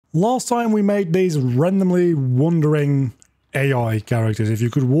Last time we made these randomly wandering AI characters. If you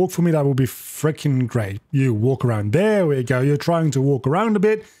could walk for me, that would be freaking great. You walk around. There we go. You're trying to walk around a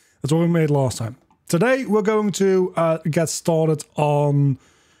bit. That's what we made last time. Today, we're going to get started on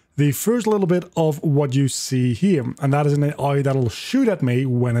the first little bit of what you see here. And that is an AI that'll shoot at me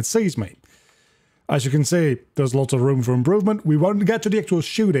when it sees me. As you can see, there's lots of room for improvement. We won't get to the actual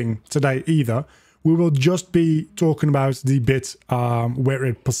shooting today either. We will just be talking about the bit where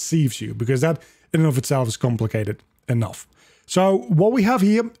it perceives you, because that in and of itself is complicated enough. So what we have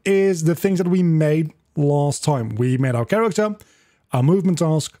here is the things that we made last time. We made our character, our movement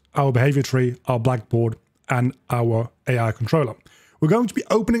task, our behavior tree, our blackboard, and our AI controller. We're going to be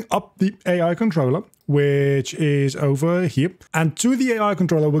opening up the AI controller, which is over here. And to the AI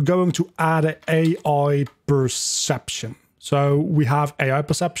controller, we're going to add an AI perception. So we have AI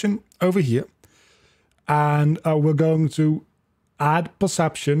perception over here. And we're going to add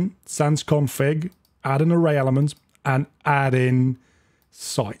perception, sense config, add an array element, and add in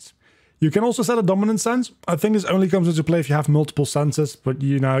sight. You can also set a dominant sense. I think this only comes into play if you have multiple senses, but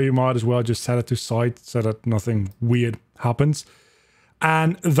you know, you might as well just set it to sight so that nothing weird happens.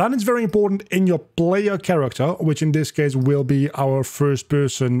 And then it's very important in your player character, which in this case will be our first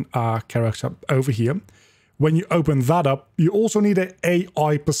person character over here. When you open that up, you also need an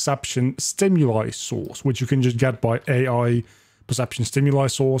AI perception stimuli source, which you can just get by AI perception stimuli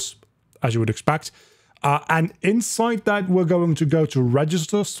source, as you would expect. And inside that, we're going to go to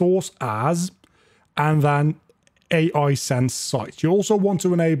register source as, and then AI sense sight. You also want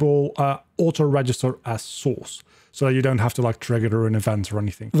to enable auto register as source, so that you don't have to like trigger an event or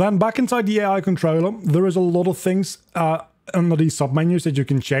anything. Then back inside the AI controller, there is a lot of things under these submenus that you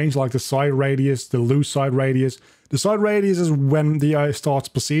can change, like the side radius, the loose side radius. The side radius is when the AI starts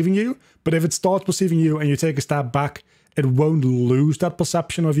perceiving you, but if it starts perceiving you and you take a step back, it won't lose that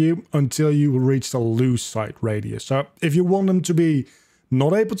perception of you until you reach the loose side radius. So if you want them to be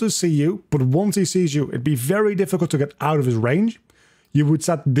not able to see you, but once he sees you, it'd be very difficult to get out of his range, you would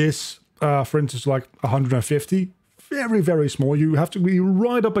set this, for instance, like 150. Very, very small. You have to be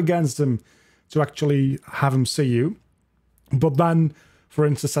right up against him to actually have him see you. But then, for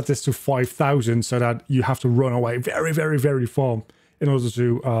instance, set this to 5,000 so that you have to run away very, very, very far in order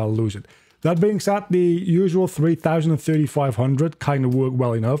to lose it. That being said, the usual 3,000 and 3,500 kind of work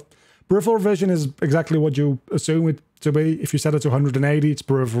well enough. Peripheral vision is exactly what you assume it to be. If you set it to 180, its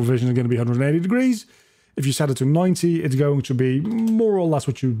peripheral vision is going to be 180 degrees. If you set it to 90, it's going to be more or less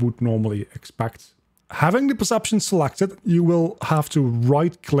what you would normally expect. Having the perception selected, you will have to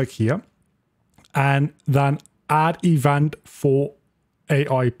right-click here and then add event for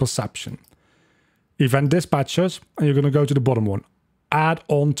AI perception. Event dispatchers, and you're going to go to the bottom one. Add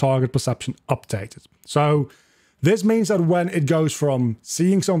on target perception updated. So this means that when it goes from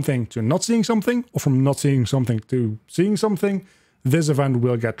seeing something to not seeing something, or from not seeing something to seeing something, this event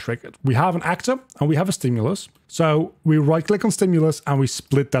will get triggered. We have an actor and we have a stimulus. So we right click on stimulus and we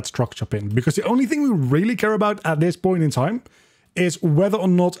split that structure pin, because the only thing we really care about at this point in time is whether or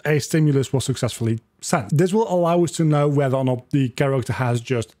not a stimulus was successfully sent. This will allow us to know whether or not the character has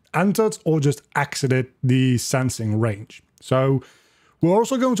just entered or just exited the sensing range. So we're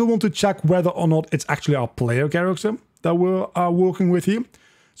also going to want to check whether or not it's actually our player character that we're working with here.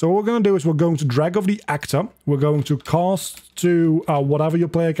 So what we're going to do is we're going to drag off the actor. We're going to cast to whatever your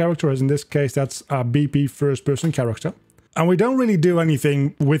player character is. In this case, that's a BP first person character. And we don't really do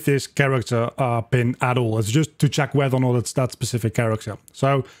anything with this character pin at all. It's just to check whether or not it's that specific character.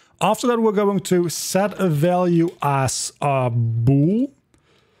 So after that, we're going to set a value as a bool.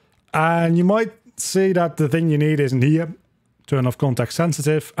 And you might see that the thing you need isn't here. Turn off context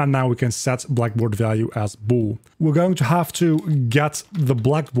sensitive, and now we can set blackboard value as bool. We're going to have to get the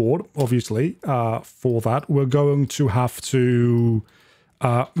blackboard, obviously, for that. We're going to have to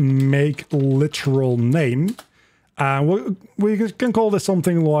make literal name. And we can call this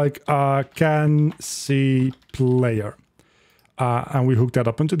something like can see player. And we hook that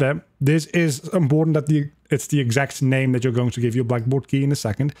up into there. This is important that it's the exact name that you're going to give your blackboard key in a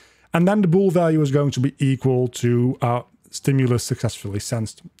second. And then the bool value is going to be equal to stimulus successfully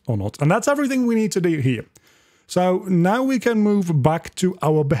sensed or not. And that's everything we need to do here. So now we can move back to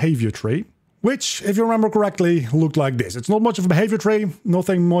our behavior tree, which, if you remember correctly, looked like this. It's not much of a behavior tree.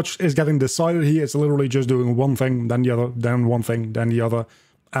 Nothing much is getting decided here. It's literally just doing one thing, then the other, then one thing, then the other.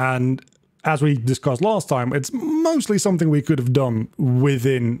 And as we discussed last time, it's mostly something we could have done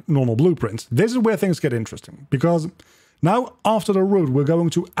within normal blueprints. This is where things get interesting, because now after the root, we're going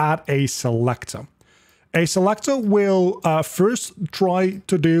to add a selector. A selector will first try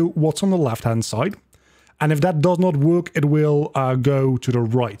to do what's on the left-hand side, And if that does not work, it will go to the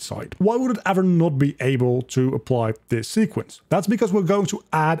right side. Why would it ever not be able to apply this sequence? That's because we're going to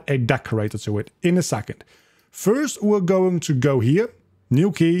add a decorator to it in a second. First, we're going to go here,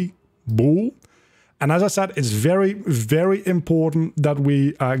 new key, bool. And as I said, it's very, very important that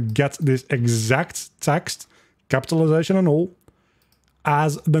we get this exact text, capitalization and all,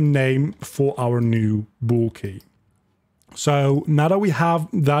 as the name for our new bool key. So now that we have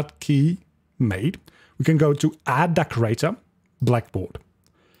that key made, we can go to add decorator, blackboard.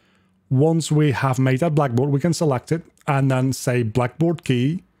 Once we have made that blackboard, we can select it and then say blackboard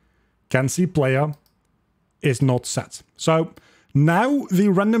key, can see player is not set. So now the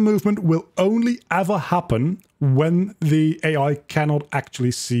random movement will only ever happen when the AI cannot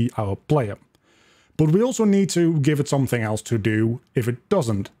actually see our player. But we also need to give it something else to do if it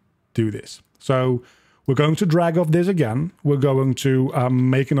doesn't do this. So we're going to drag off this again. We're going to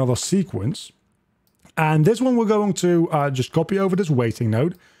make another sequence. And this one we're going to just copy over this waiting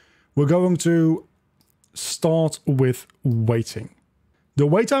node. We're going to start with waiting. The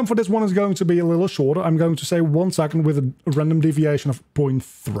wait time for this one is going to be a little shorter. I'm going to say 1 second with a random deviation of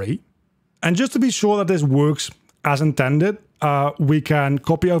 0.3. And just to be sure that this works as intended, we can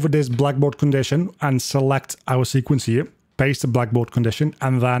copy over this blackboard condition and select our sequence here, paste the blackboard condition,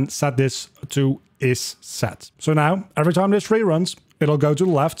 and then set this to is set. So now, every time this tree runs, it'll go to the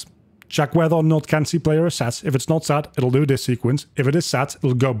left, check whether or not can see player is set. If it's not set, it'll do this sequence. If it is set,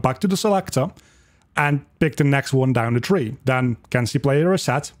 it'll go back to the selector and pick the next one down the tree. Then can see player is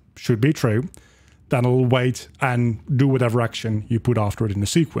set, should be true. Then it'll wait and do whatever action you put after it in the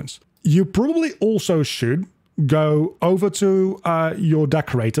sequence. You probably also should go over to your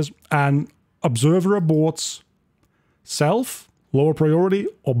decorators and observer aborts self, lower priority,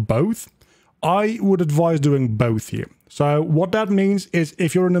 or both. I would advise doing both here. So what that means is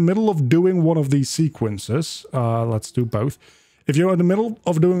if you're in the middle of doing one of these sequences, let's do both. If you're in the middle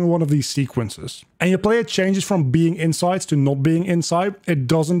of doing one of these sequences and your player changes from being inside to not being inside, it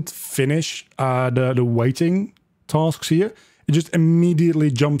doesn't finish the waiting tasks here. It just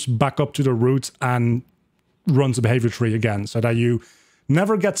immediately jumps back up to the root and runs the behavior tree again, so that you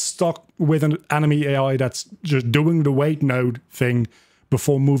never get stuck with an enemy AI that's just doing the wait node thing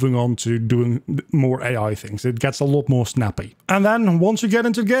before moving on to doing more AI things. It gets a lot more snappy. And then once you get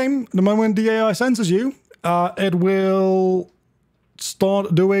into the game, the moment the AI senses you, it will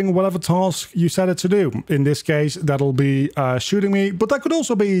start doing whatever task you set it to do. In this case, that'll be shooting me, but that could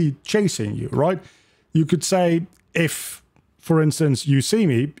also be chasing you, right? You could say, if, for instance, you see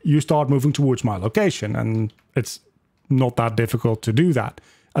me, you start moving towards my location, and it's not that difficult to do that.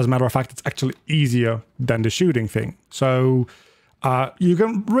 As a matter of fact, it's actually easier than the shooting thing. So you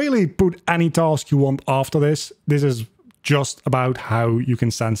can really put any task you want after this. This is just about how you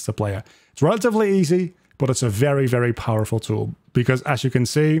can sense the player. It's relatively easy, but it's a very, very powerful tool because, as you can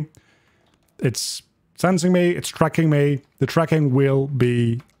see, it's sensing me, it's tracking me. The tracking will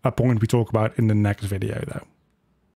be a point we talk about in the next video, though.